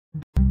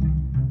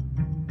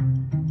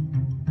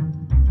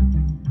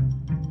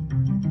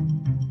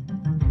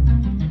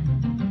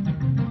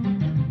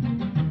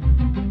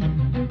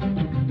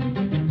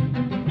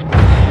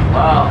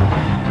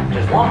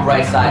There's one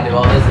bright side to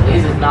all this, at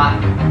least it's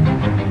not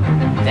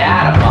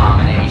that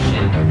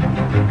abomination.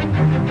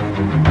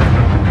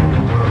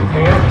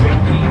 Prepare to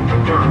eat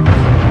dirt.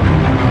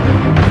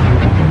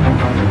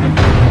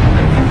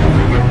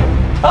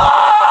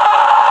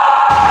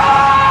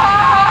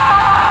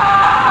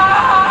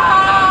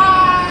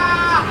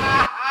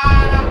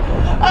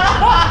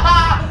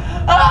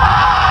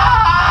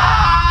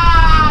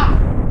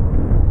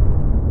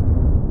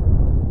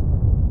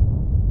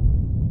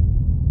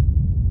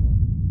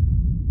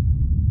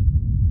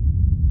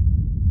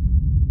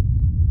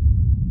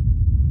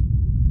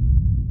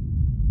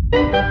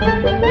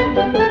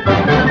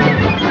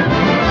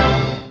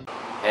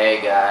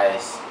 Hey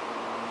guys,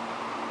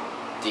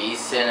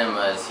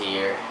 DCinemas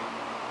here,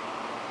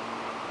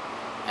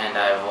 and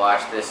I've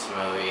watched this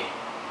movie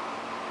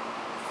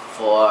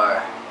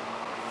 4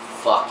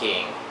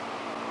 fucking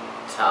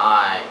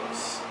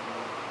times.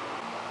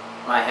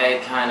 My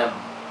head kind of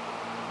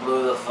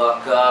blew the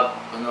fuck up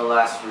in the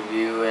last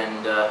review,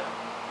 and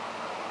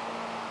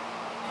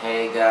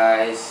hey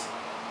guys,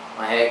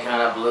 my head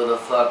kind of blew the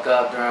fuck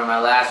up during my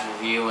last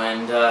review,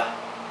 and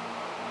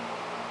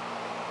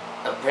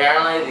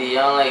apparently the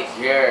only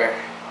cure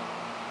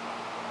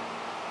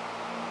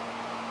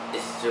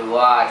is to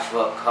watch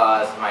what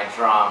caused my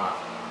trauma.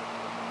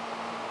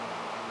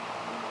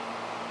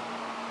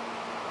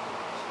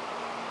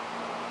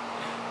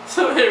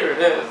 So here it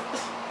is.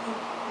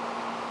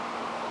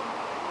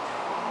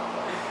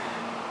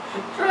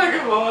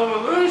 Dragon Ball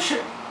Evolution.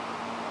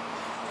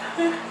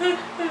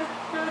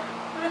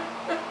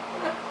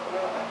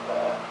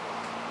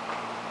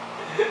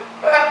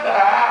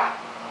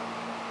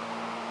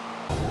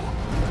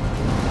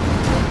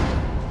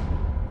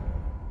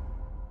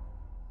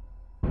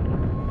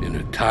 In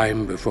a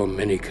time before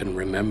many can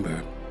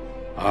remember,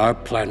 our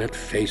planet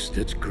faced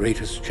its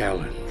greatest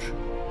challenge.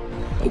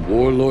 A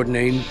warlord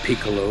named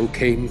Piccolo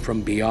came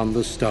from beyond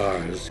the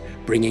stars,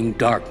 bringing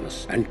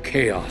darkness and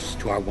chaos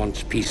to our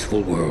once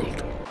peaceful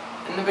world.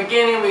 In the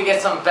beginning, we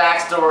get some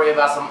backstory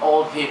about some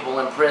old people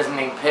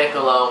imprisoning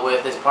Piccolo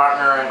with his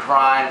partner in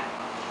crime.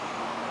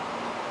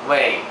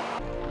 Wait.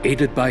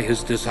 Aided by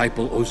his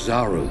disciple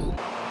Ozaru.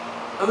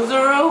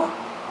 Ozaru?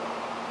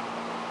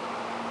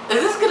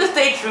 Is this gonna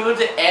stay true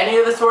to any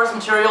of the source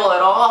material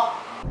at all?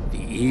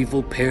 The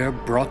evil pair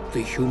brought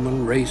the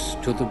human race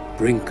to the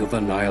brink of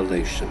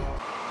annihilation.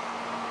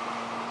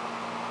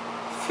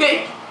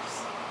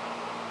 Figures.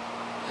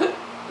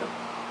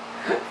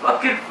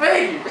 Fucking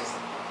figures.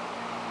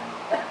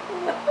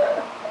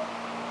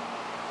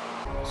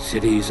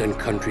 Cities and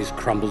countries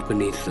crumbled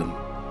beneath them.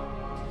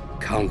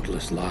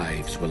 Countless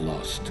lives were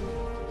lost.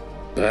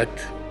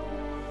 But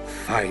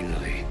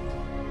finally,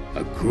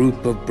 a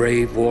group of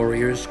brave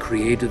warriors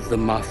created the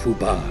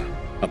Mafuba,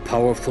 a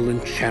powerful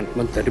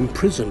enchantment that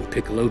imprisoned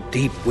Piccolo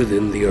deep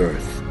within the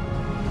earth.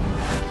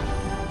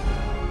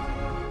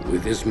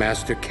 With his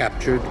master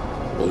captured,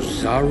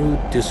 Ozaru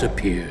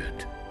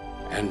disappeared,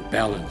 and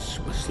balance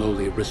was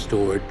slowly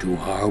restored to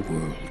our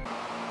world.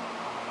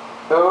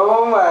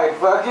 Oh my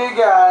fucking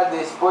god,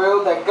 they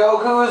spoiled that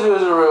Goku's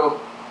Ozaru.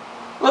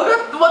 Look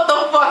at what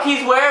the fuck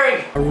he's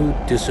wearing!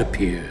 Ozaru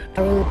disappeared.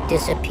 Ozaru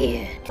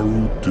disappeared.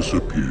 Ozaru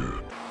disappeared.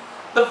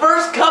 The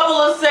first couple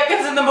of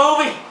seconds in the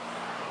movie,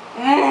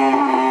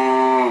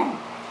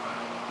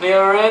 they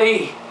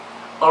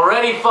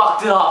already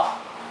fucked up.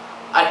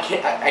 I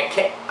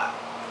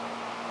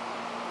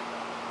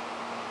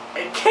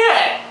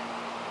can't.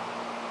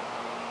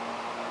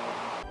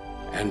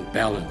 And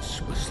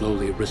balance was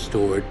slowly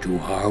restored to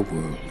our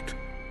world.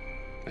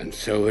 And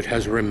so it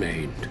has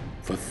remained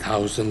for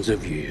thousands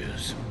of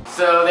years.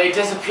 So they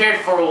disappeared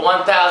for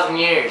 1,000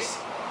 years.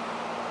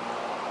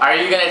 Are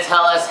you gonna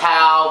tell us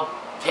how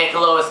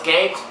Piccolo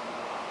escaped?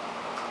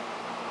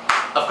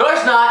 Of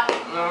course not.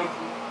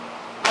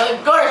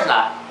 Of course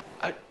not.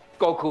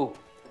 Goku.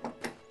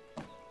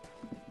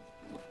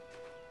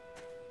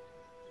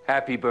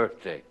 Happy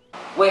birthday.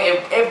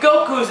 Wait, if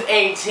Goku's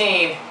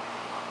 18,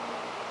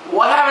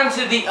 what happened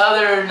to the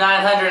other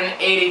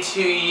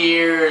 982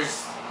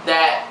 years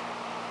that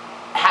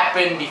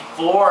happened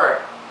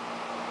before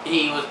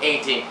he was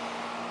 18?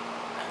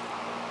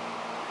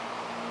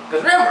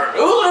 Because remember,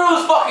 Ozaru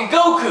was fucking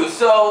Goku,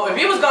 so if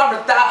he was gone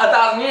for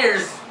 1,000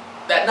 years,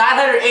 that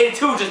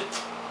 982 just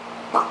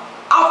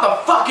out the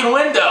fucking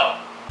window.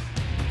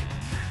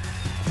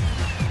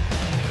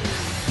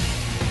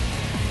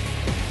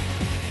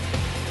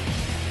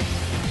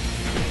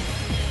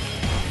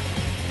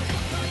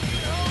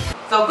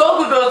 So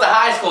Goku goes to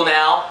high school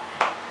now,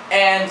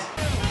 and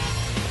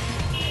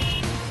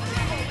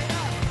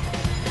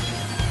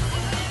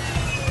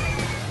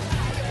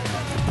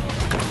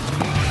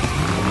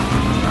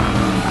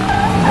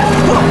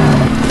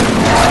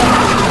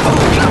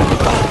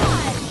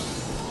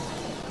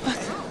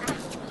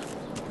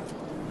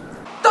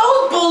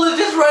those bullets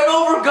just ran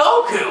over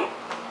Goku,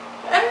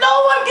 and no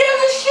one gives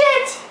a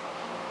shit.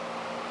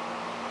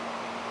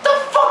 The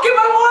fuck am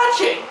I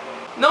watching?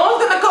 No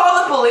one's gonna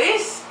call the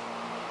police?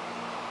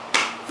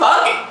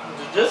 Fuck it.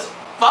 Just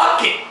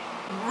fuck it.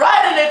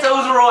 Right in its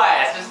Ozaru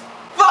ass. Just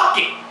fuck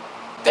it.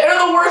 They're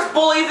the worst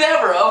bullies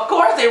ever. Of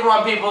course they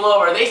run people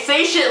over. They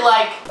say shit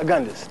like...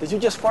 Agundis, did you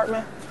just fart,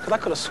 man? Because I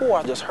could have swore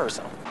I just heard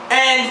something.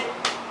 And...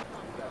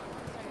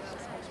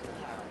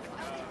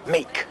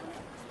 Make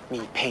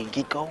me pay,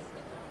 Geeko.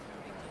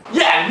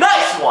 Yeah,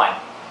 nice one!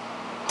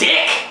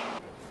 Dick!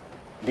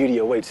 Beauty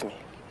awaits me.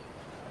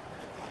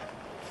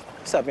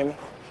 What's up, Mimi?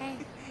 Hey.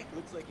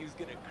 Looks like he was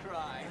gonna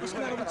cry. What's the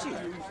matter with you?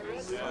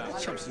 The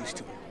chump's used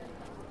to it.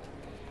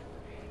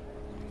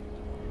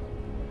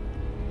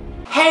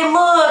 Hey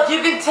look,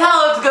 you can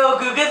tell it's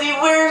Goku because he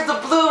wears the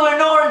blue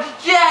and orange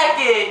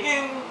jacket.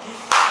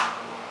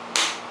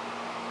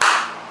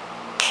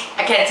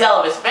 I can't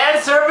tell if it's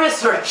fan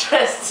service or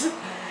just...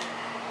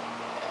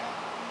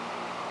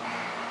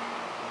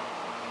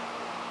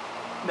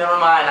 Never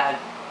mind,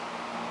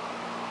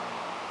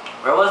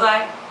 Where was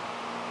I?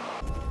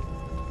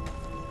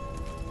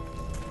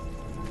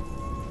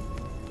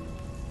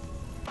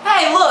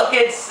 Hey look,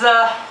 it's who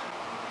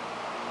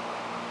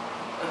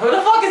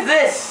the fuck is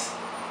this?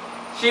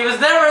 She was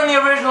never in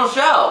the original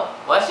show,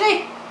 was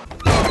she?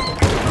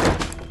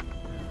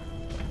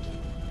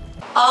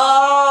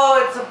 Oh,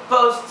 it's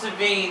supposed to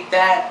be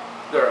that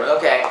girl,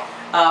 okay.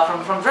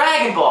 From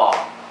Dragon Ball.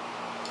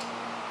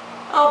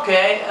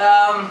 Okay,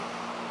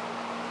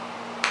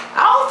 I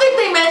don't think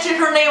they mentioned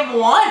her name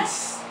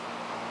once.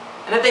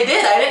 And if they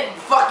did, I didn't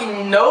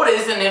fucking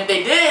notice, and if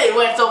they did, it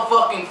went so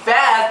fucking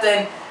fast,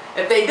 and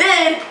if they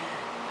did,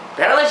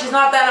 apparently she's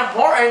not that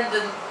important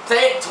to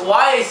say it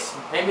twice,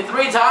 maybe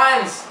 3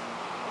 times.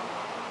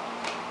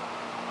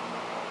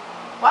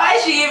 Why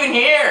is she even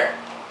here?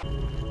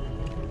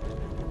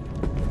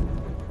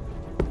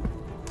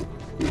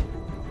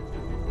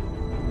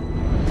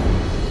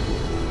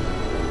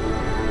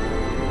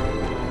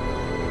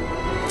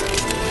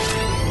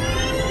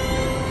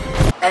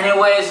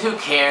 Anyways, who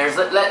cares?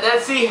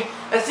 Let's see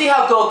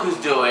how Goku's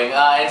doing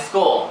in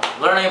school.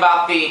 Learning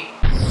about the...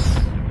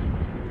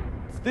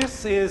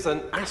 This is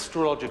an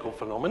astrological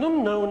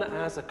phenomenon known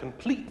as a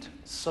complete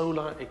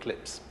solar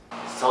eclipse.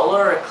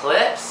 Solar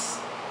eclipse?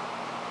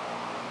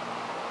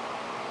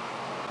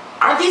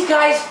 Aren't these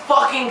guys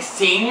fucking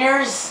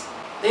seniors?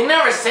 They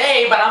never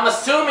say, but I'm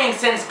assuming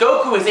since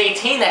Goku is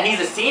 18 that he's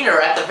a senior,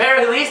 or at the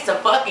very least a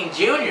fucking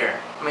junior.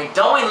 I mean,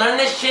 don't we learn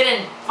this shit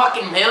in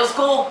fucking middle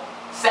school?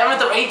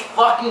 7th or 8th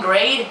fucking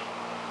grade?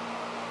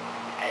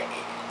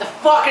 The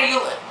fuck are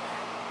you...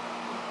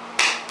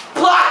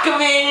 Plot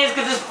convenience,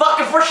 because it's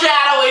fucking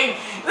foreshadowing!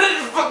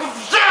 This is fucking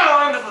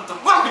foreshadowing! That's what the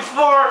fuck it's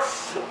for!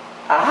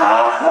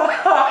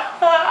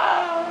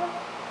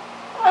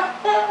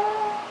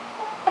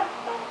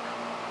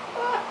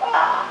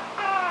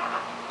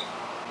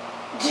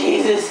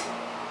 Jesus!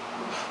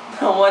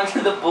 No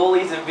wonder the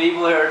bullies and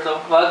people here are so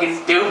fucking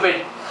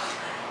stupid.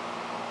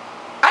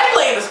 I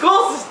blame the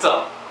school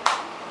system!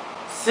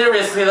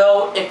 Seriously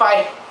though, if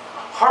I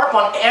harp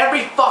on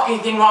every fucking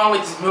thing wrong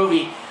with this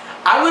movie,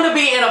 I'm gonna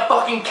be in a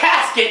fucking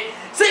casket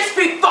 6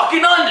 feet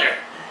fucking under!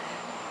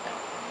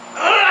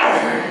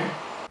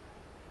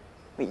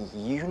 Wait,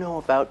 you know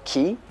about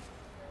Ki?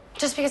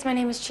 Just because my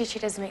name is Chichi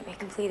doesn't make me a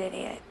complete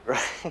idiot.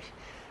 Right,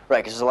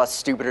 right, because there's a lot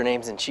stupider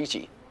names than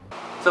Chichi.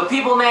 So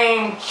people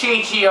named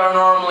Chichi are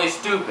normally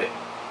stupid.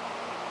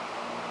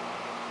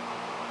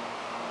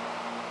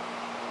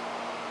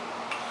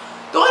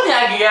 The only thing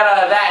I can get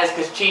out of that is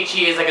because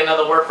Chi-Chi is like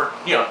another word for,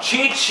 you know,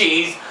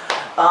 Chichis.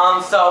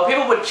 So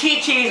people with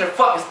Chichis are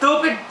fucking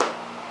stupid.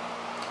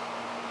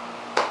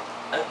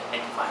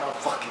 If I don't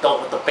fucking know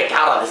what to pick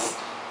out of this.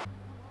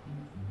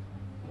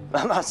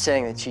 I'm not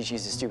saying that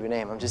Chi-Chi's a stupid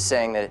name. I'm just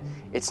saying that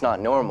it's not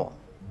normal.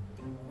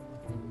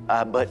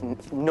 But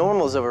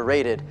normal's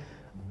overrated.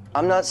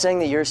 I'm not saying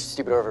that you're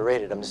stupid or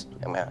overrated. I'm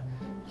gonna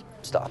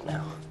stop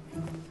now.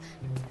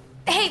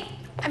 Hey,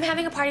 I'm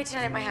having a party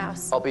tonight at my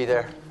house. I'll be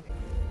there.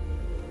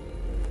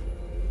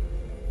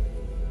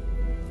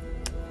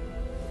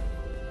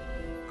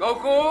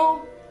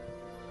 Goku,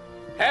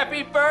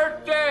 happy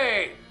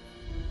birthday!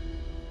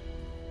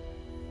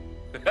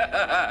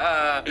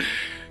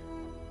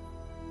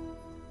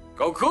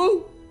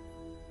 Goku?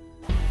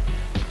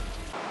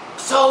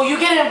 So you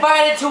get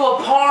invited to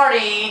a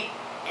party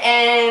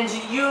and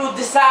you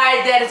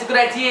decide that it's a good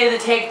idea to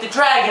take the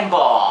Dragon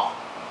Ball.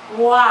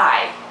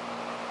 Why?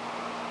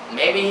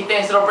 Maybe he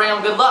thinks it'll bring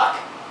him good luck.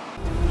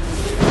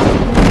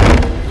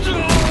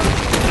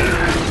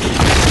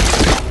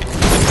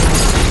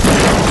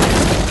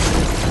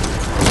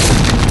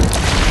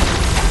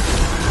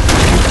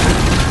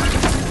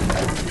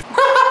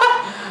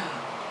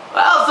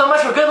 Well, so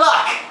much for good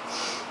luck.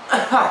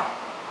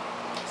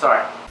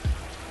 Sorry.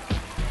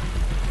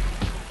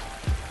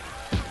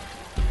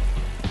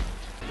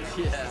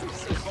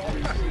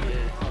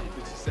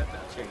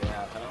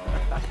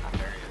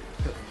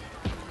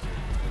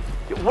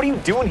 What are you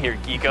doing here,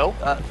 Geeko?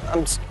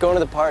 I'm just going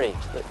to the party.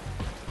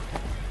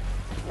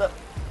 Look,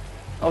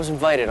 I was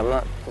invited. I'm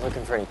not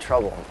looking for any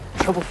trouble.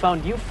 Trouble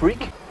found you,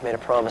 freak? I made a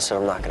promise that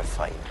I'm not gonna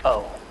fight.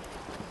 Oh.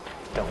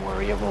 Don't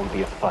worry, it won't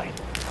be a fight.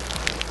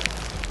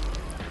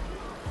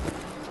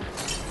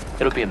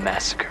 It'll be a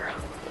massacre.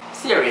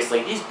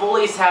 Seriously, these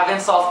bullies have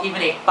insults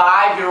even a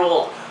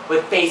 5-year-old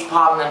would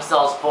facepalm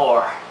themselves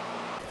for.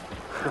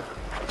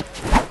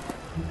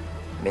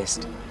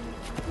 Missed.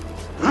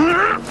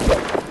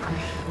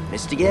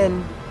 Missed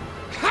again.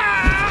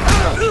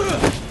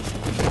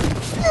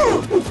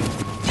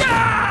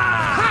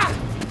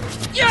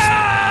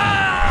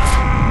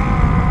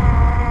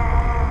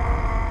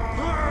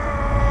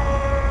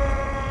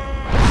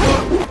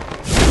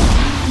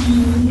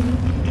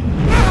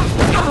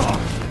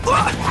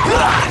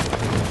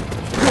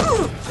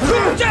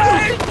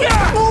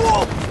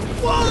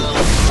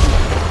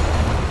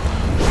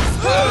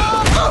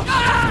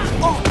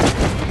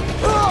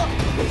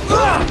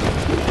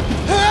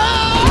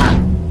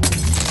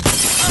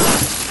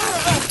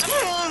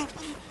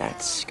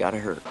 That's gotta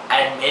hurt.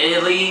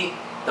 Admittedly,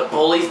 the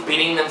bullies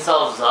beating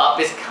themselves up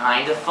is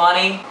kind of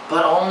funny,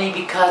 but only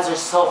because they're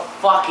so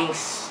fucking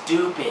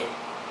stupid.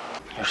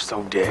 You're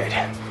so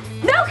dead.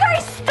 No,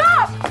 guys,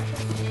 stop!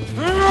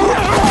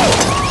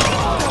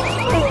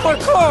 My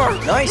car!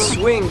 Nice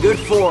swing, good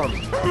form.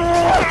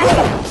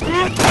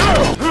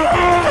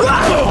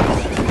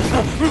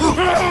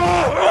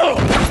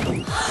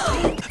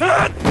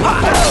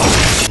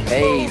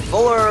 Hey,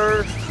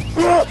 Fuller!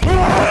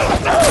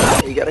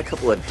 You got a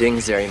couple of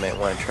dings there you might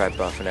want to try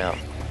buffing out.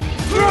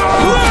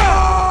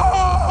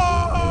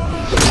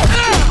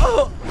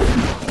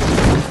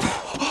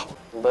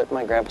 But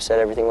my grandpa said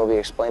everything will be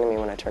explained to me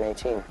when I turn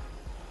 18.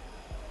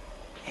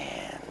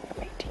 And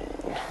I'm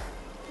 18.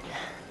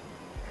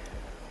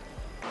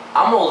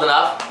 I'm old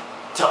enough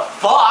to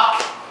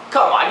fuck!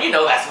 Come on, you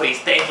know that's what he's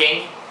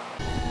thinking.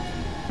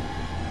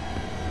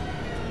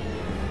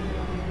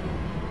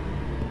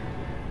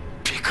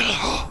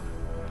 Piccolo.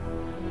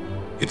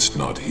 It's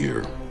not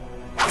here.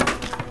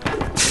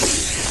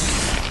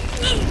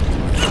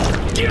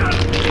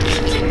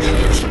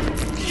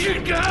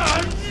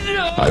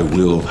 I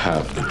will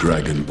have the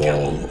Dragon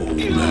Ball, old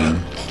man.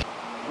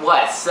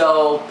 What,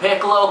 so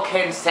Piccolo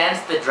can sense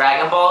the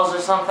Dragon Balls or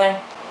something?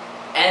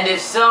 And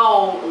if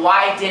so,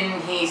 why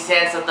didn't he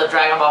sense that the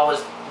Dragon Ball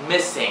was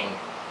missing?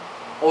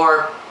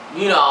 Or,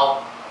 you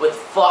know, with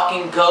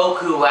fucking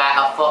Goku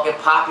at a fucking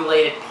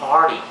populated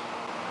party?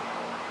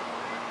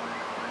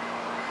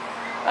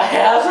 I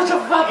have such a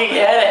fucking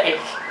headache.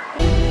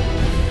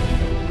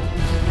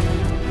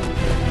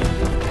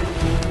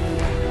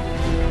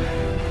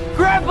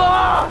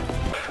 Grandpa!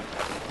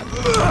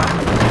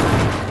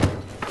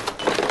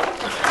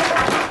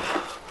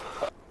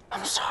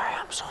 I'm sorry,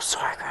 I'm so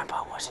sorry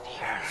Grandpa wasn't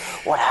here.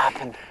 What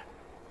happened?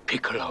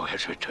 Piccolo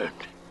has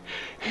returned.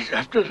 He's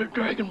after the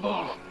Dragon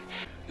Ball.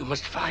 You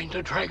must find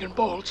the Dragon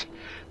Balls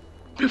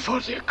before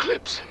the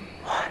eclipse.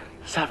 What?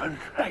 7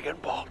 Dragon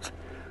Balls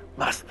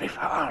must be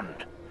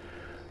found,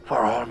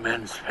 for all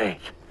men's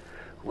fate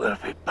will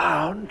be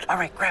bound. All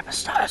right, Grandpa,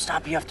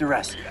 stop. You have to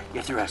rest. You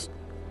have to rest.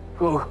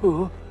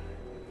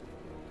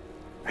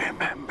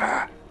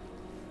 Remember,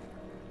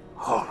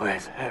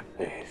 always have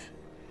faith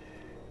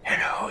in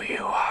who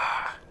you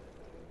are.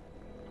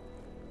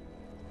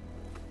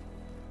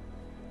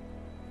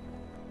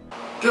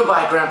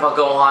 Goodbye, Grandpa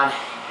Gohan.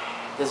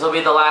 This will be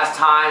the last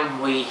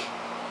time we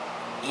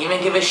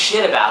even give a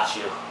shit about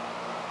you.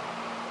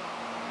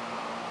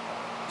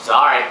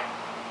 Sorry.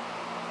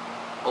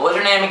 What was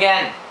your name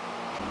again?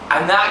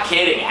 I'm not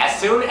kidding. As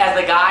soon as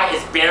the guy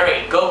is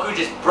buried, Goku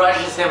just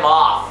brushes him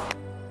off.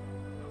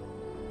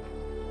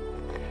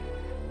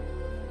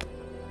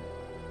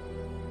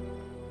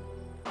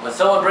 When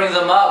someone brings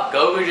him up,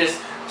 Goku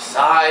just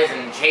sighs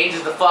and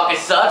changes the fucking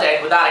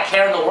subject without a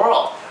care in the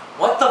world.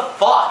 What the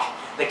fuck?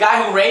 The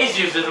guy who raised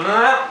you says,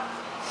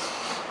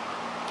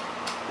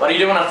 what are you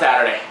doing on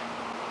Saturday?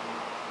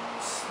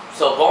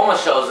 So Bulma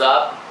shows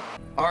up.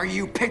 Are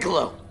you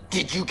Piccolo?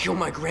 Did you kill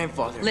my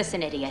grandfather?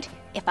 Listen, idiot.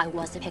 If I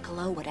was a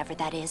Piccolo, whatever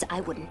that is,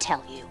 I wouldn't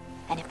tell you.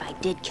 And if I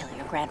did kill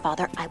your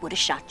grandfather, I would have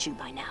shot you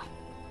by now.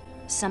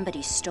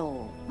 Somebody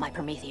stole my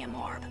Prometheum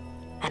orb,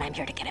 and I'm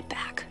here to get it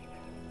back.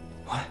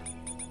 What?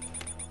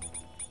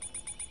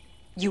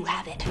 You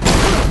have it.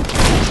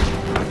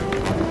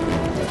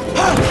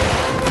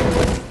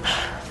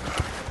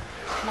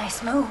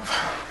 Nice move,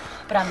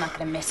 but I'm not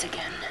gonna miss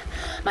again.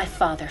 My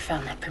father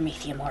found that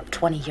Prometheum orb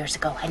 20 years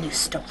ago, and you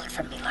stole it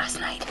from me last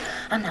night.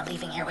 I'm not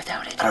leaving here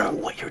without it. I don't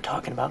know what you're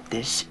talking about.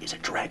 This is a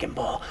Dragon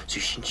Ball.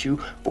 Zushinshu,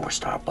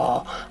 4-star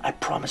ball. I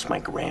promised my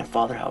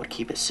grandfather I would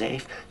keep it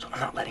safe, so I'm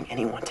not letting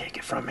anyone take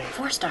it from me.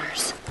 4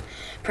 stars.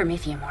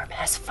 Prometheum orb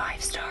has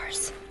 5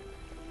 stars.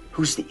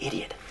 Who's the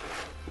idiot?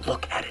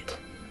 Look at it.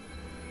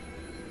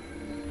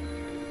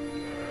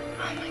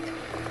 Oh my God.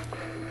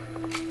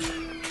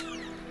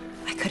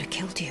 I could have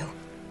killed you.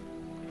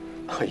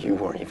 Oh, you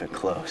weren't even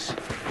close.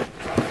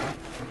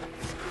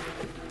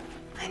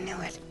 I knew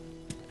it.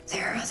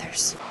 There are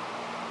others.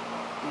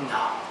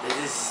 No,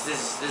 this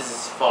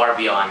is far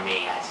beyond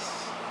me.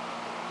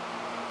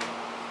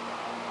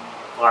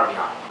 Far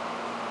beyond.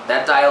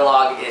 That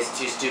dialogue is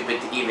too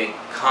stupid to even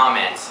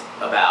comment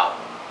about.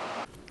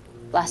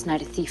 Last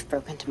night, a thief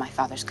broke into my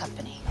father's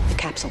company. The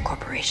Capsule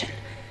Corporation.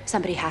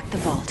 Somebody hacked the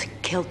vault,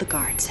 killed the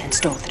guards, and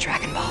stole the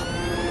Dragon Ball.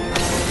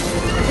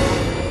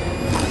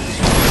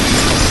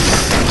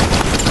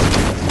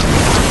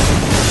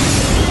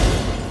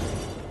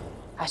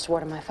 I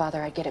swore to my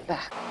father I'd get it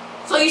back.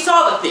 So you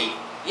saw the thief,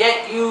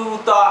 yet you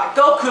thought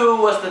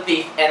Goku was the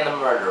thief and the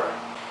murderer.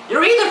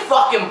 You're either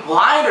fucking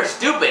blind or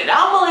stupid, and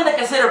I'm willing to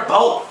consider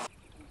both.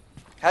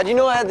 How'd you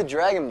know I had the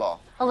Dragon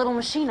Ball? A little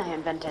machine I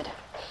invented.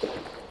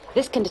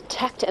 This can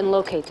detect and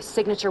locate the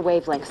signature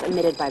wavelengths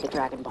emitted by the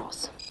Dragon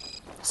Balls.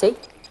 See?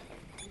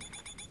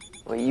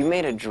 Well, you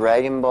made a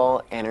Dragon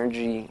Ball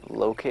energy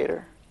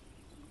locator?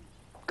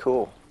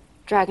 Cool.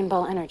 Dragon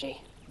Ball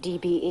Energy.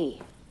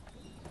 DBE.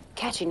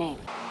 Catchy name.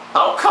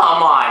 Oh,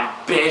 come on,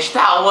 bitch.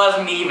 That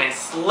wasn't even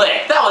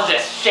slick. That was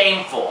just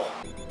shameful.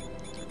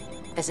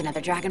 There's another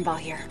Dragon Ball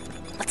here.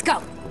 Let's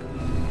go.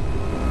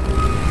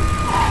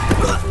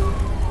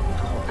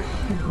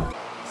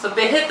 So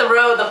they hit the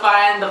road to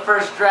find the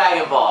first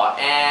Dragon Ball,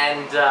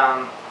 and,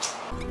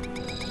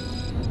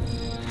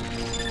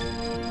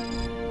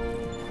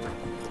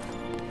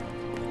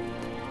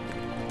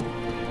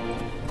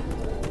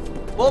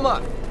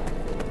 Bulma!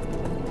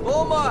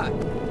 Bulma!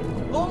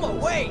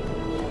 Bulma, wait!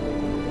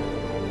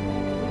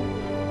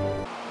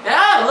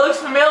 yeah, it looks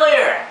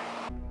familiar.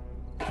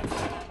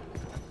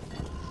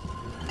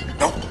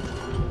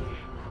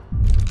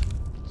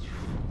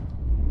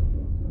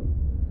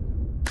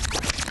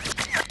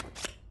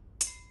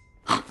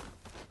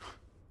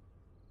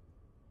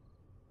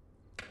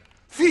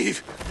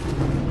 Thief!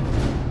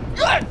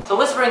 So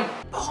whispering,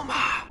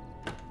 Bulma,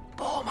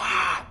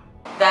 Bulma,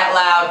 that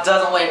loud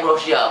doesn't wake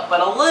Roshi up, but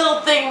a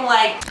little thing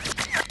like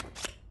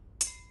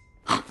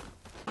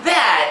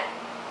that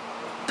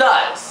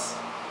does.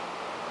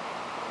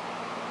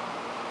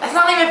 That's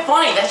not even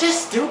funny, that's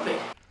just stupid.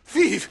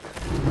 Thief!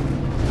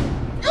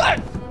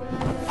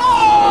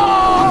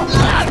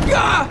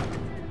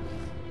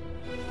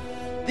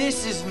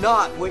 This is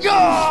not what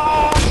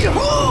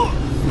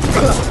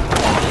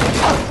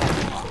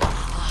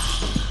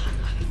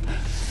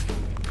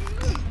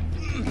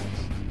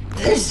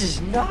This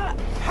is not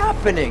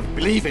happening.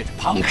 Believe it,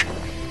 punk.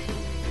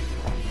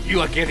 You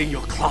are getting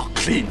your clock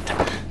cleaned.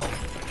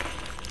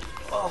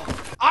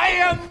 I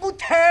am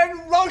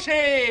Muten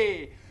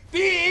Roshi,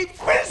 the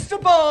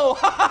Invincible!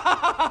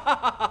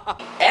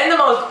 And the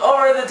most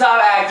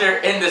over-the-top actor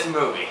in this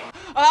movie.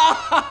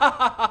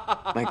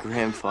 My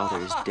grandfather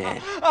is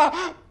dead.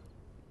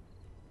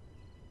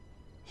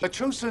 The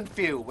chosen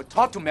few were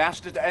taught to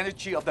master the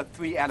energy of the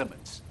three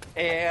elements: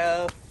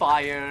 air,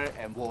 fire,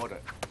 and water.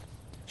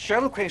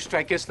 Shadow Crane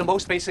Strike is the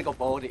most basic of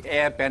all the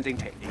air bending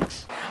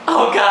techniques.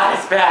 Oh god,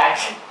 it's back.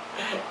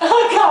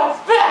 Oh god,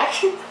 it's back.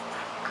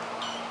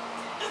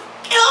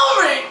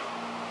 Kill me.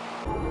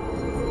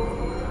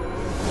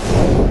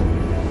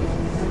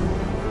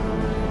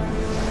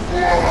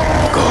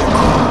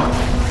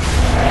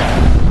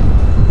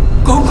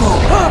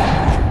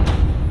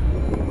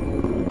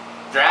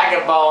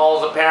 Dragon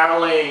Balls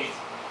apparently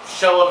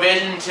show a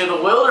vision to the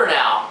wielder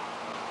now.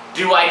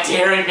 Do I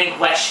dare even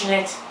question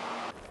it?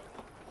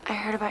 I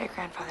heard about your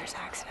grandfather's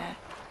accident.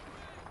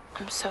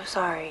 I'm so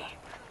sorry.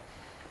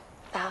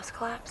 The house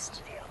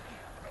collapsed?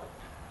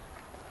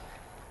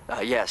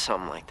 Yeah,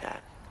 something like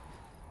that.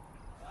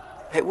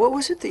 Hey, what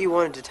was it that you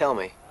wanted to tell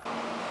me?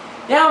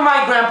 Yeah,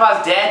 my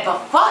grandpa's dead, but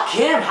fuck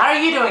him. How are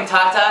you doing,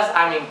 Tatas?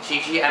 I mean,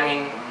 Chichi,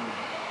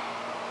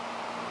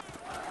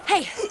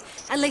 Hey,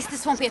 at least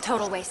this won't be a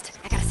total waste.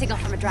 I got a signal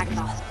from a Dragon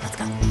Ball. Let's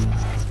go.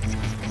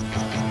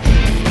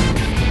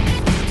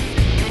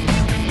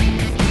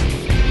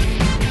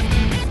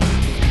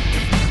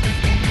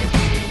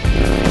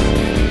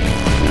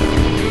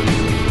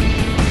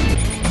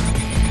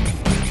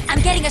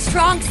 I'm getting a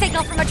strong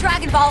signal from a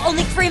Dragon Ball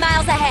only 3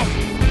 miles ahead.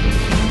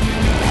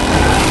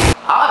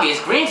 Obvious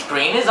green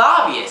screen is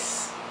obvious.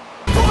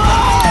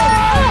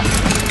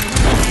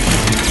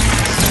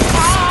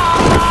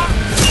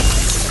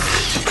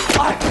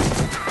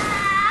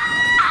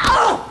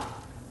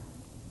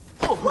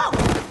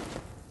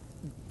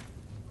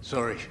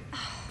 Sorry.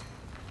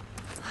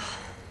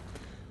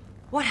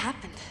 What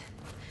happened?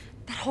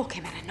 That hole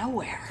came out of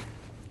nowhere.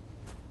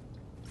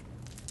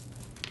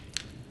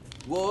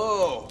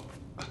 Whoa!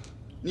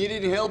 Need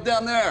any help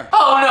down there?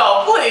 Oh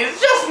no,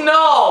 please, just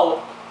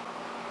no!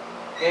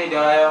 Hey,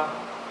 Dial.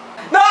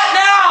 Not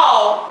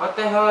now! What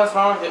the hell is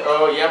wrong with you?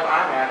 Oh, yep,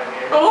 I'm out of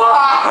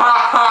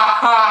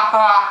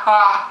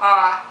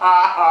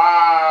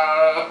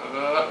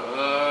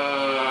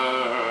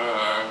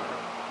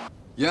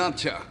here.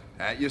 Yamcha,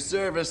 at your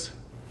service.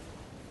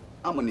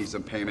 I'm gonna need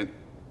some payment.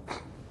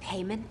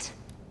 Payment?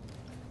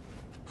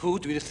 Who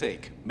do you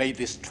think made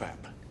this trap?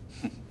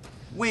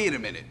 Wait a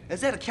minute. Is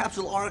that a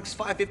Capsule RX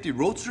 550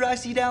 Roadster I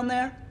see down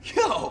there?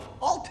 Yo,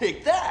 I'll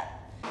take that.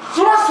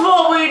 Just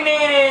what we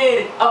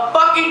needed! A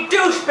fucking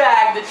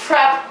douchebag to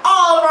trap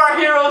all of our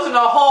heroes in a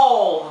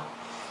hole!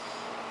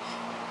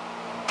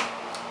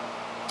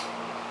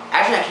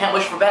 Actually, I can't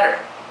wish for better.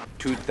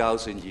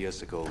 2,000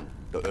 years ago,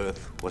 the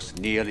Earth was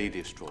nearly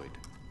destroyed.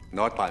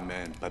 Not by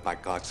man, but by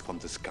gods from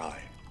the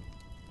sky.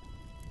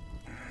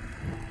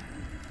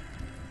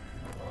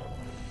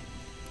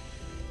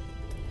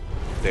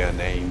 Their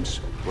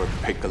names were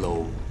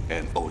Piccolo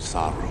and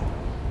Osaru.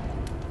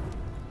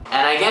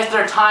 And I guess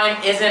their time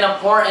isn't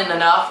important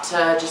enough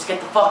to just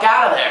get the fuck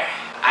out of there.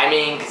 I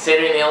mean,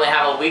 considering they only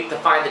have a week to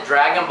find the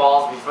Dragon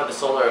Balls before the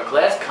solar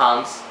eclipse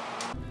comes.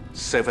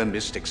 7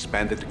 mystics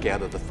banded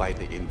together to fight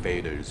the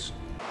invaders.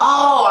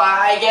 Oh,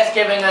 I guess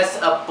giving us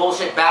a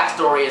bullshit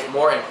backstory is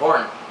more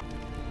important.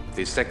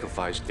 They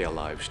sacrificed their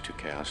lives to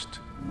cast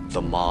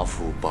the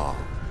Marvel Ball,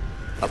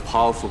 a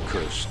powerful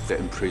curse that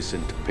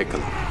imprisoned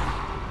Piccolo.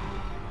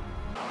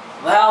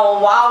 Well,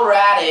 while we're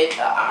at it,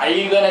 are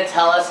you gonna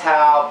tell us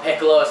how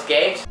Piccolo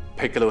escaped?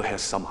 Piccolo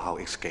has somehow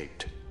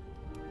escaped.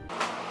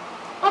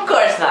 Of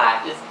course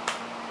not. Of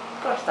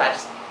course not.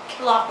 Just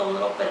kill off the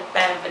little bit of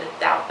benefit of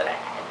doubt that I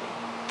had.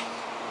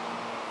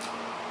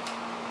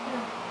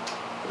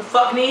 Who the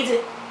fuck needs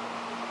it?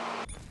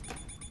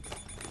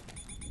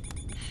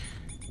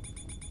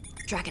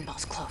 Dragon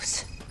Ball's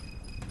close.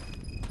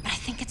 But I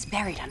think it's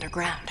buried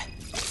underground.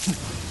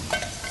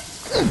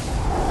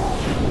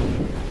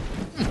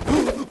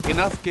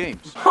 Enough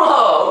games.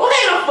 Whoa,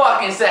 wait a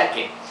fucking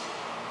second.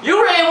 You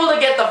were able to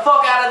get the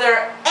fuck out of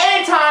there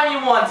anytime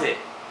you wanted.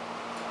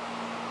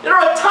 You're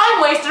a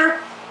time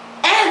waster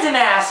and an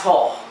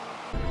asshole.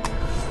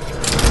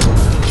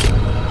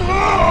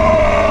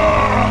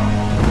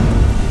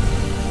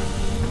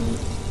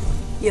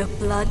 Your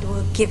blood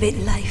will give it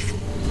life.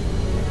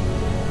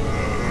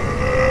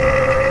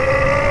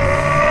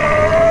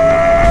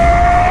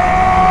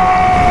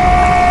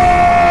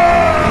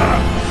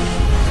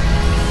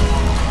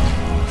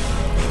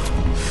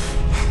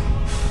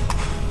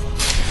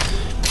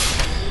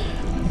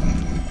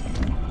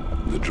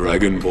 The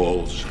Dragon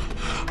Balls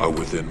are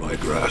within my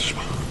grasp.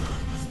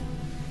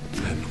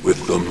 And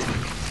with them,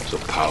 the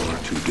power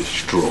to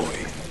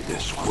destroy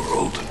this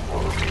world.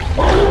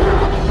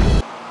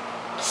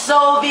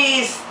 So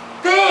these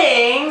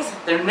things,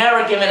 they're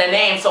never given a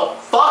name, so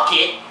fuck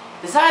it,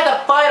 decide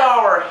to fight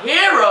our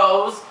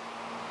heroes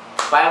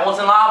by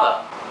molten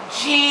lava.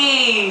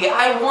 Gee,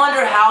 I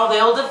wonder how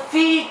they'll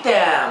defeat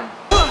them.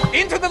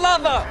 Into the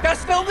lava!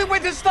 That's the only way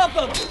to stop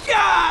them!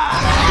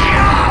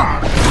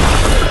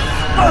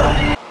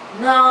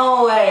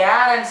 No way,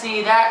 I didn't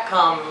see that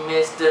come,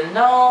 mister.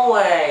 No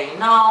way,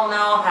 no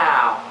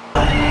how.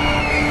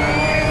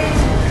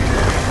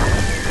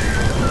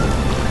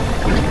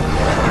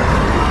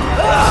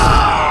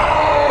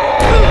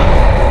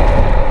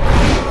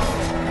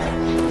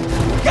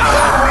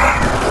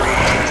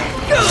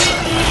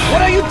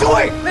 What are you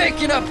doing?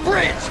 Making a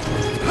bridge!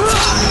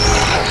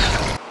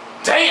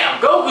 Damn,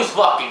 Goku's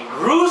fucking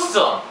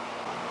gruesome.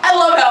 I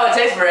love how it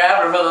takes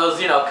forever for those,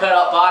 cut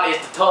up bodies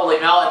to totally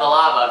melt in the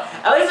lava.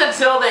 At least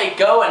until they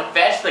go and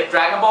fetch the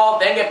Dragon Ball,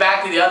 then get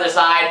back to the other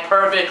side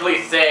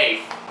perfectly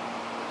safe.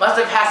 Must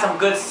have had some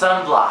good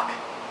sunblock.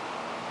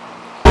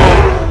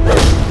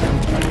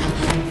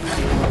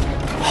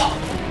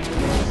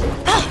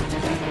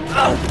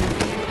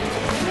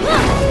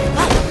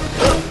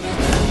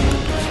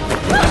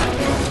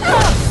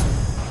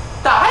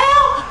 The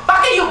hell?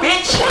 Fuck you,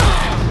 bitch!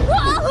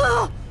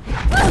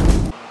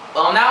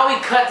 Well, now we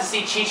cut to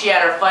see Chichi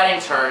at her fighting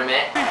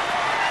tournament.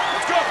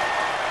 Let's go!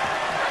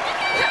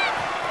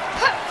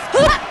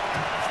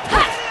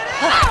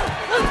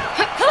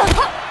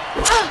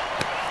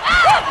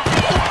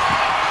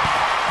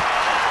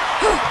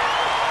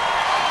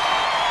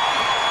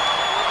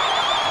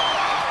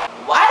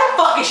 Why the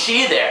fuck is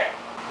she there?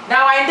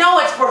 Now I know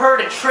it's for her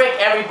to trick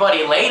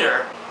everybody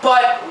later,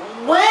 but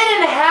when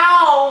and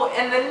how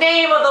in the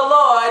name of the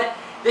Lord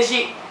did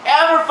she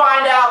ever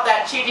find out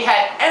that Chichi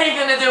had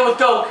anything to do with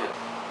Goku?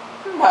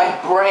 My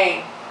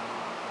brain.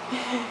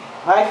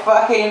 My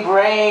fucking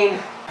brain.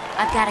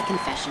 I've got a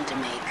confession to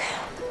make.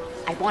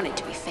 I wanted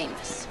to be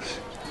famous.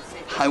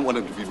 I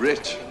wanted to be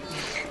rich.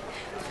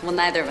 Well,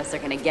 neither of us are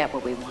gonna get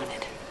what we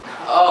wanted.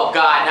 Oh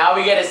god, now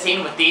we get a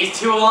scene with these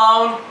two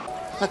alone?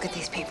 Look at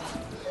these people.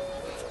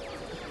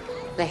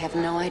 They have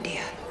no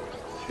idea.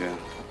 Yeah.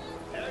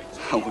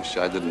 I wish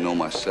I didn't know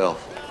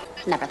myself.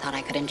 Never thought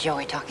I could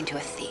enjoy talking to a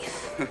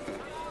thief.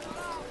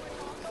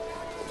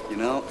 You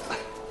know,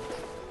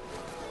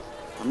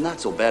 I'm not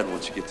so bad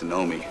once you get to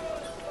know me.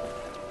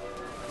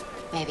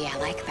 Maybe I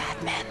like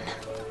bad men.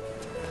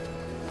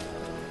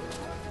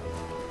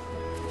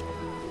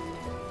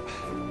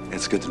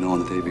 It's good to know on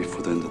the day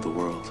before the end of the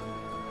world.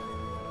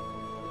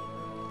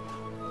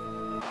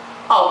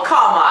 Oh,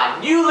 come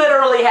on. You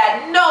literally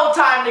had no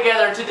time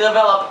together to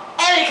develop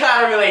any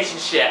kind of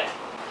relationship.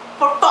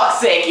 For fuck's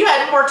sake, you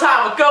had more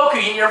time with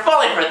Goku and you're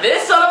falling for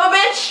this son of a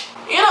bitch?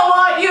 You know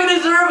what? You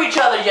deserve each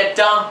other, you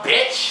dumb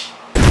bitch.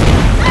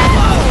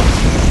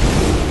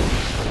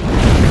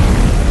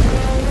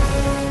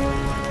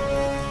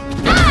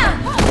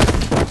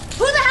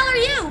 Who the hell are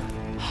you?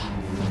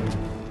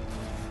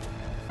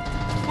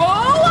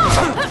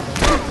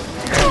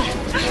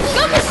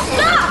 Goku,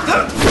 stop!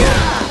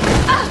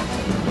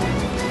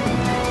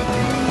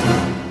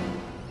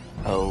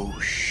 Oh,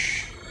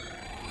 shh.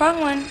 Wrong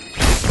one.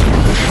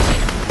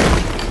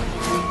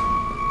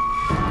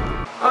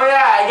 Oh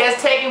yeah, I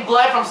guess taking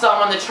blood from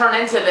someone to turn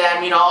into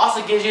them,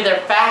 also gives you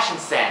their fashion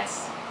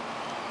sense.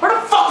 Where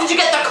the fuck did you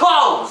get the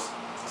clothes?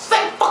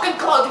 same fucking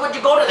clothes when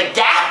you go to the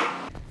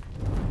Gap?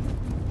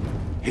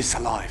 He's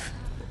alive,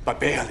 but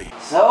barely.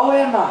 So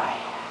am I.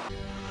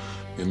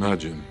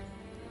 Imagine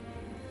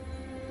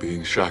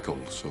being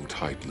shackled so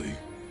tightly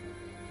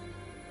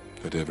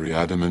that every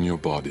atom in your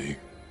body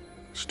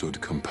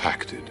stood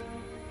compacted,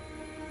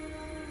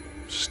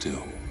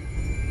 still.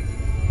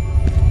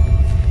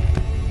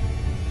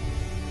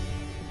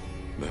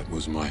 That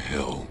was my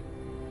hell.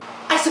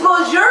 I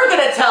suppose you're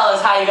gonna tell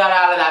us how you got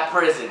out of that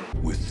prison.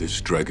 With this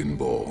Dragon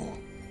Ball,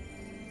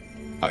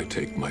 I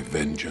take my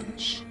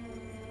vengeance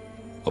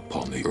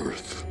upon the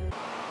Earth.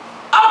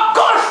 Of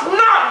course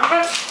not!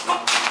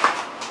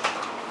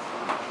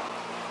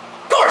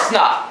 Of course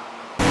not!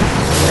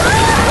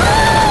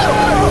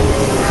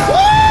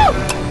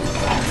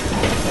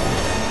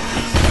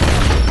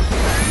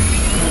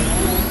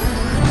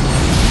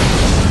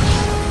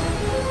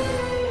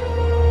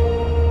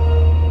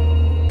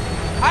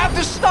 I have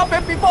to stop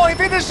him before he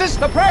finishes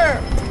the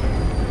prayer!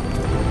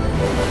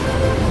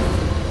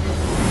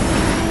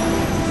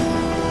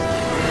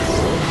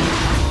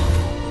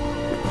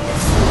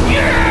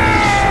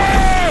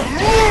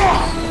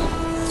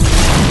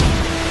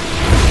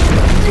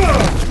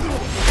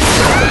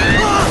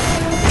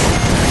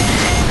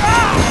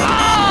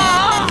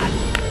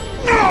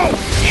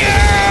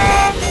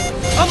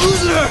 I'm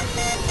losing her!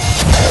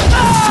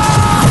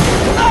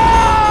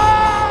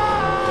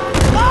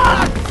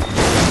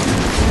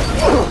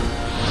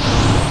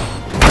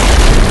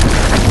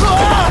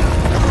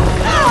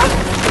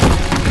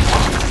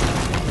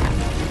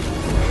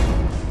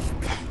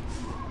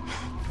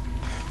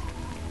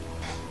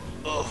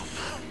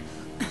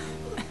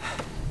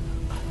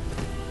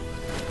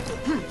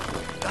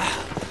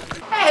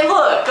 Hey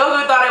look,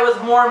 Goku thought it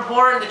was more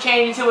important to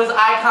change into his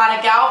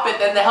iconic outfit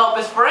than to help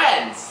his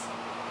friends.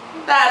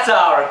 That's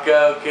our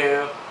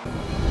Goku.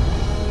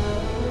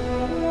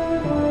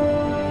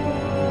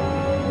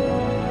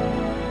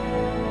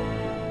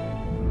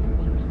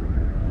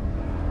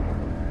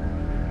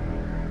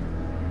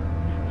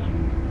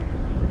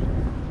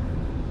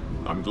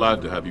 I'm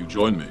glad to have you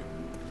join me.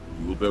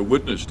 You will bear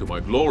witness to my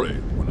glory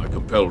when I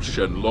compel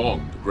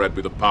Shenlong to grant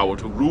me the power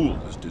to rule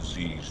this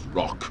diseased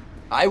rock.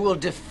 I will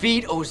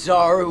defeat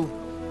Ozaru,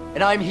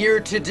 and I'm here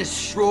to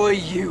destroy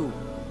you.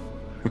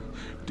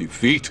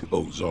 Defeat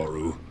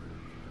Ozaru.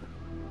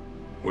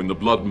 When the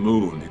blood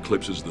moon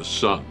eclipses the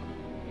sun,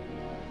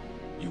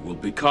 you will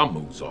become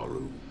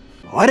Ozaru.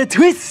 What a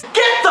twist!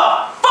 Get the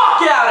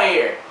fuck out of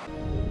here!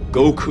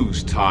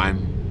 Goku's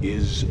time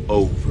is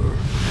over.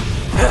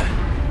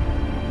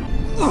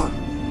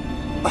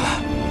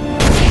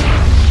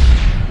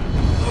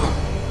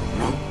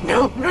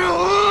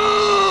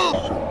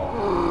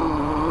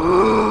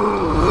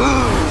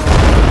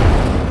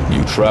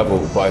 You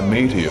travel by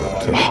meteor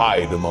to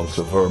hide amongst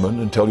the vermin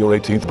until your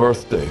 18th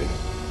birthday.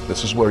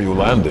 This is where you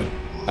landed,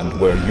 and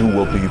where you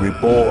will be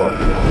reborn.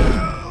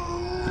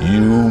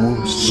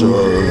 You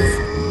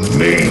serve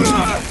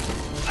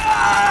me.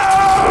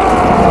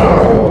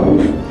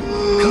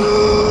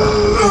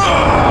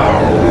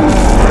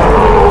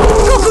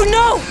 Goku,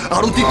 no! I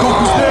don't think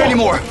Goku's there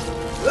anymore.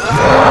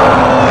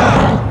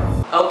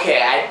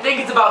 Okay, I think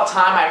it's about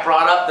time I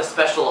brought up the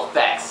special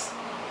effects.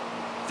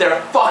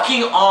 They're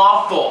fucking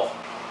awful.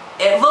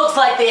 It looks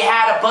like they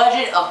had a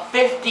budget of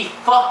 50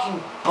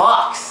 fucking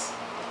bucks.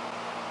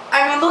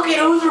 I mean, look at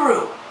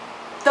Ozaru.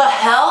 The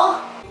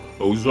hell?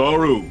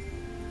 Ozaru,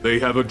 they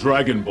have a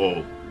Dragon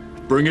Ball.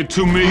 Bring it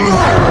to me.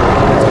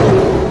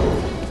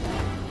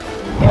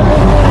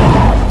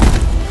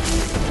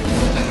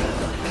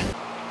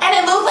 And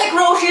it looks like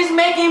Roshi's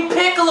making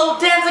Piccolo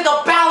dance like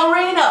a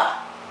ballerina.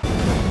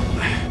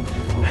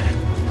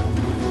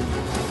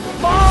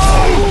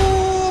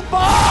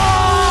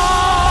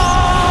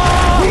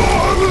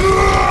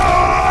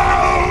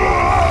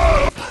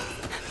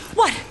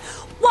 What?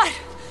 What?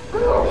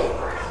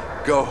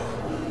 Go.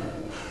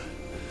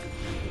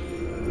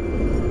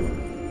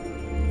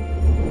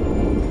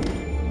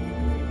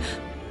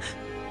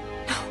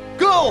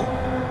 Go!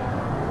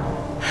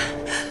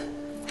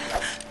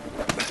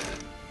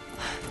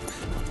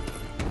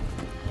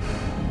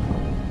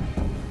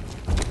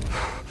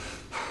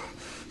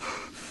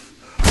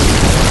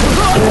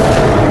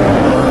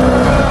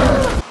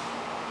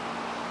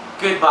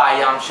 Goodbye,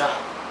 Yamcha.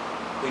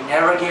 We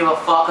never gave a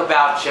fuck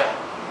about you.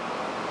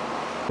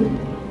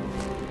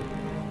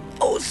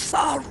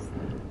 Ozaru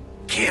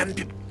can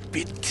be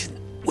beaten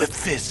with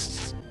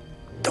fists.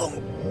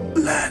 Don't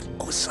let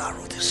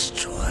Ozaru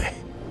destroy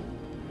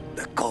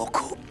the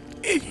Goku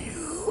in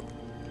you.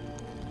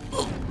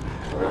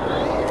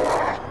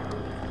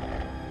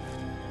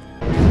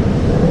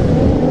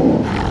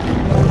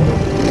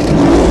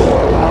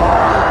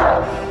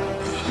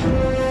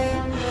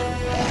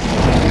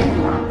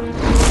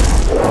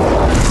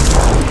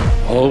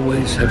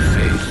 Always have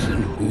faith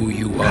in who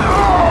you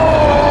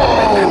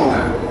are.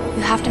 Remember,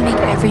 You have to make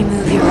every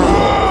move your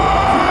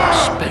own.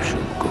 special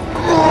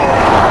Goku.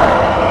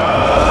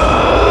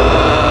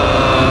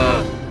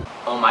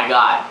 Oh my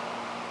god.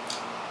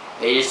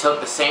 They just took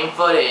the same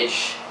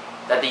footage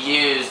that they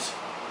used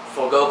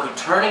for Goku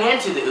turning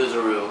into the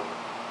Uzuru,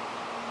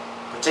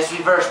 but just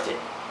reversed it.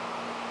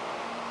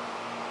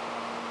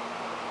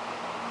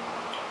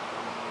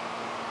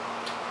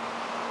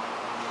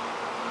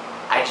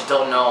 I just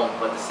don't know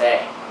what to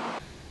say.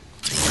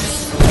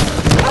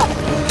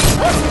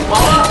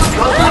 Mama,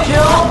 go for the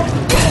kill!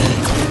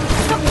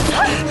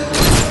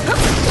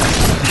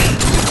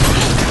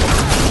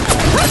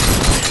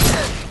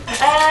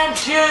 And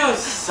you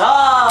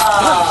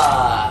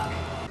suck!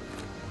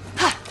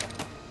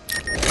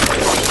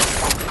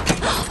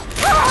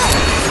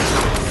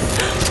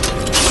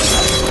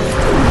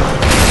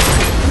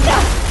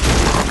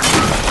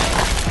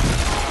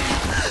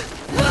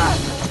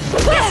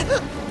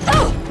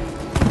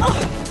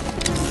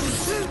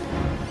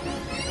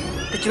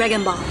 The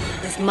Dragon Ball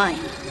is mine.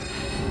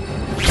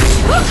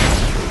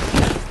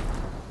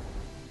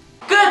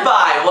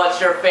 Goodbye, what's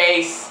your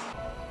face?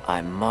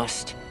 I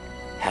must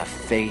have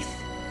faith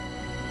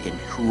in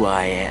who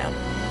I am.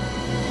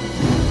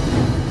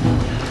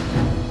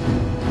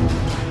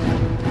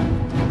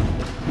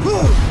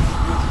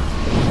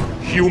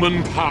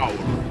 Human power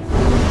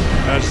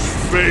has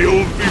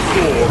failed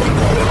before.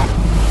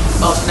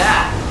 Oh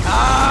snap!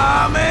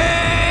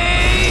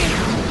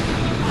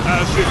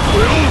 As it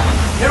will.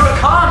 Here it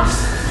comes!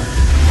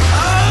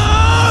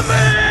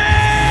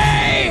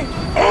 Again!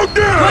 Could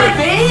it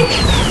be?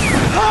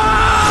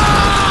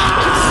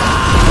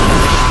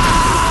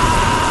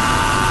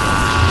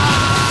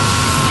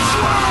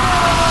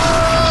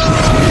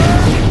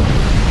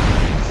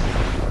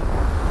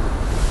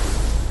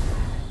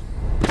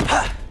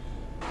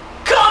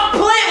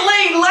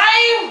 Completely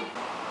lame!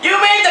 You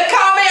made the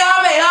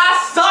Kamehameha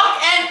suck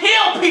and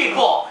heal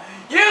people!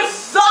 You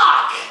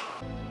suck!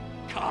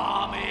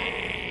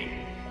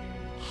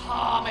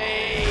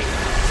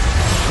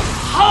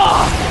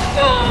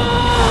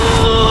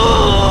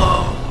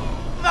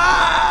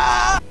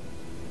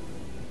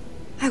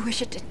 I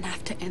wish it didn't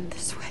have to end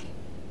this way.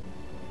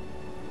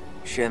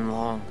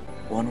 Shenlong,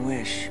 one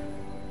wish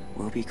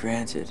will be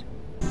granted.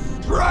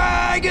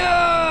 Dragon!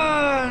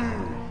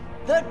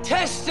 The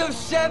test of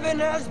 7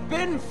 has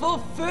been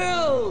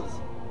fulfilled!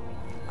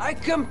 I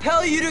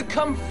compel you to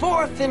come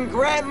forth and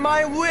grant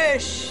my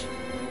wish!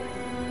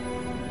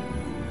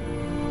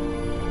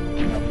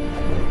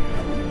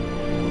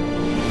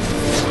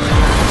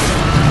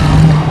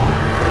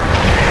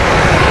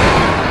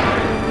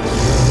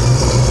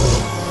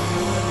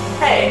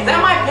 Hey, is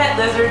that my pet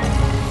lizard?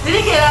 Did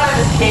he get out of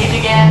his cage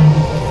again?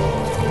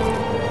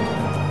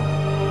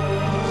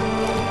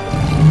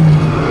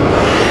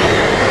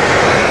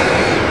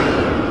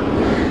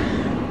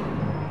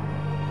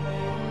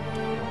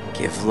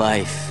 Give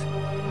life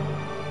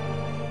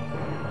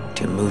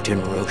to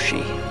Muten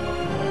Roshi.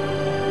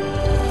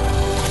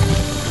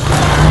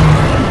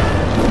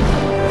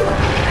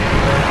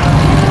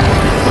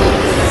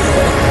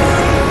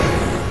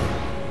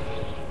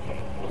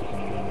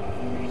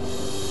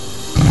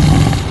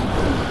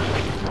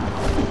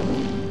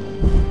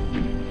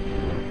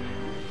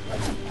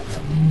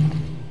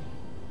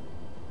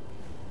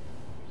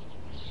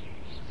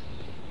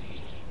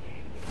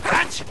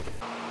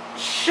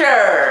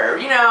 Sure,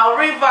 you know,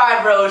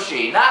 revive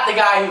Roshi, not the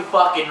guy who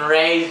fucking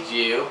raised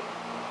you.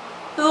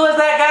 Who was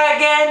that guy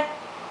again?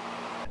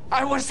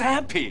 I was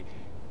happy.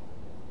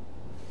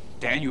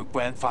 Then your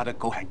grandfather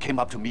Gohan came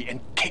up to me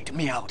and kicked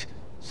me out.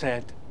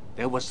 Said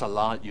there was a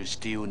lot you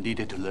still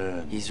needed to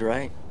learn. He's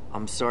right.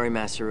 I'm sorry,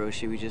 Master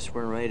Roshi. We just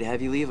weren't ready to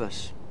have you leave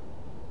us.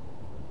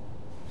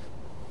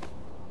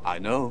 I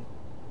know.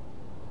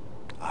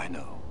 I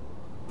know.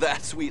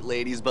 That sweet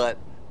lady's butt.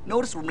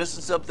 Notice we're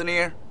missing something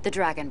here? The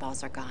Dragon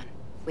Balls are gone.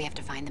 We have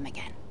to find them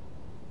again.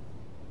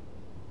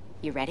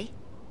 You ready?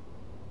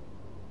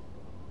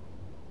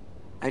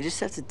 I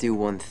just have to do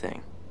one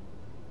thing.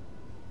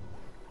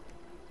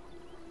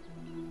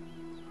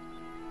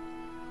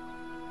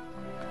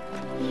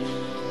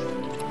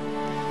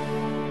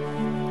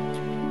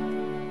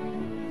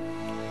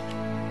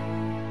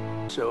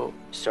 So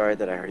sorry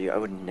that I hurt you. I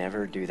would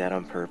never do that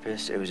on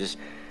purpose. It was just,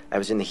 I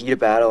was in the heat of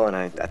battle and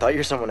I thought you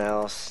were someone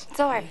else. It's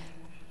alright.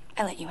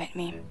 I let you hit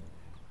me.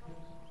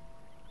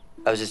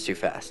 I was just too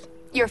fast.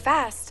 You're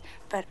fast,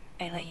 but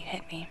I let you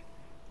hit me.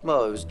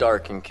 Well, it was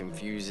dark and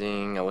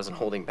confusing. I wasn't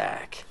holding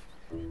back.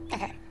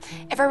 Okay,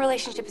 if our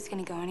relationship is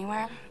gonna go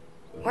anywhere,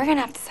 we're gonna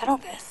have to settle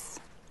this.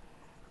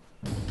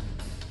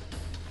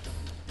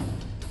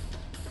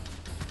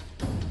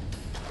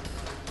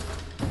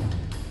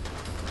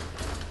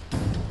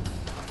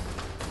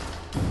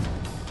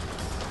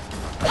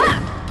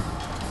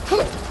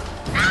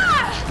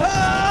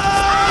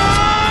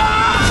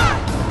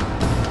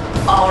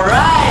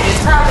 Alright,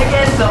 it's time to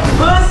get some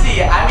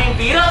pussy. I mean,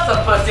 beat up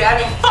some pussy. I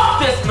mean, fuck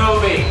this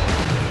movie.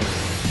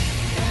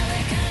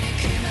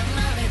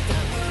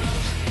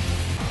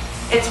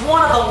 It's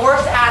one of the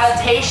worst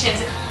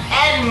adaptations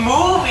and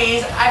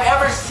movies I've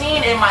ever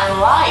seen in my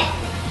life.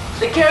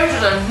 The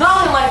characters are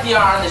nothing like they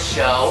are on the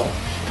show.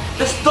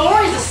 The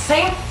story's the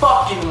same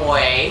fucking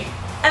way.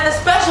 And the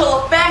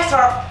special effects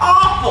are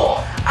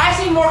awful. I've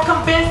seen more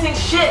convincing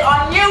shit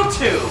on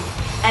YouTube.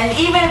 And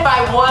even if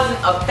I wasn't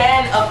a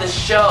fan of the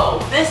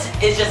show, this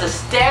is just a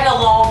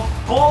standalone,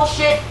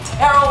 bullshit,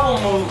 terrible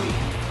movie.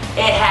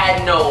 It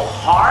had no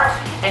heart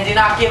and did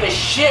not give a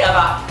shit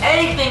about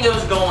anything it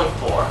was going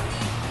for.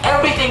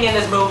 Everything in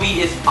this movie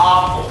is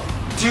awful.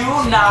 Do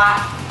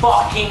not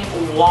fucking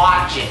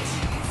watch it.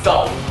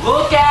 Don't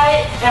look at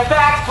it. In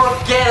fact,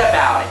 forget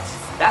about it.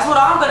 That's what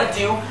I'm gonna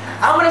do.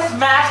 I'm gonna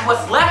smash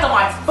what's left of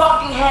my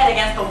fucking head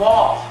against the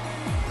wall.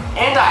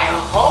 And I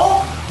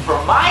hope, for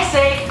my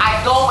sake, I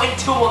go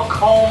into a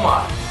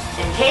coma.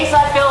 In case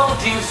I fail to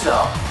do so.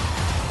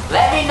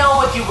 Let me know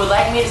what you would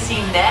like me to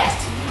see next,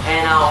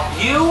 and I'll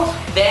view,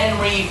 then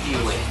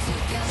review it.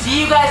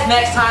 See you guys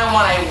next time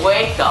when I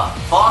wake the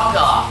fuck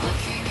up.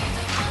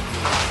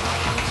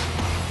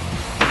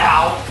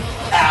 Ow,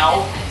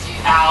 ow,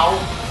 ow,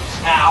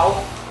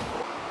 ow.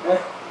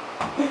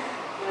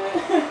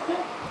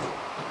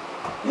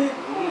 What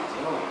are you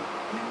doing?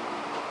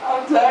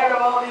 I'm tired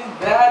of all these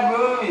bad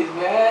movies,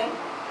 man.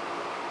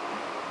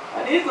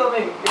 I need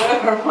something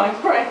good or my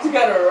brain's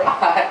gonna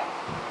rot.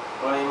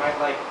 Well, you might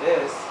like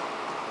this.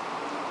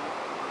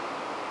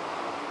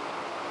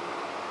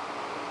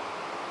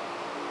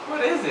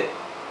 What is it?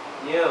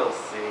 You'll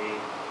see.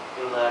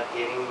 Good luck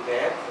getting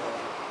better.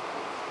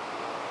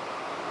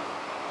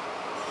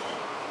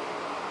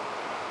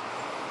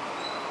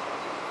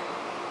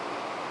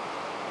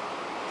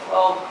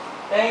 Well,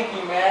 thank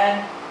you,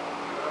 man.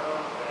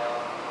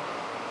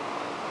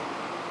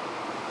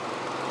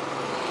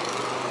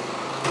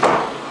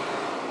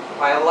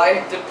 My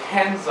life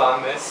depends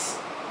on this.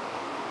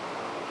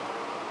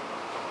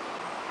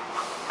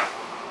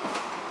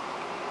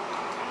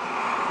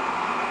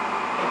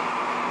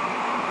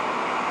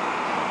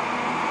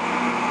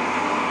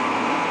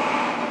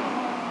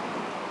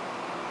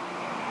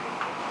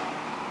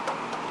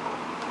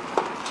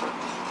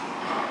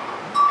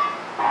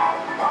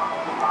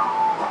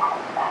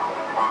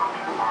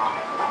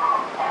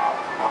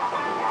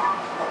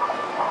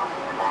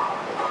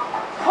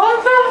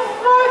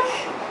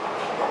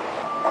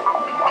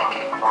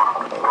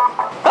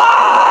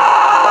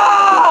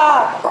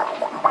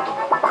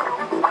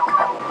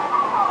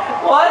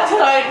 What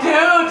did I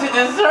do to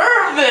deserve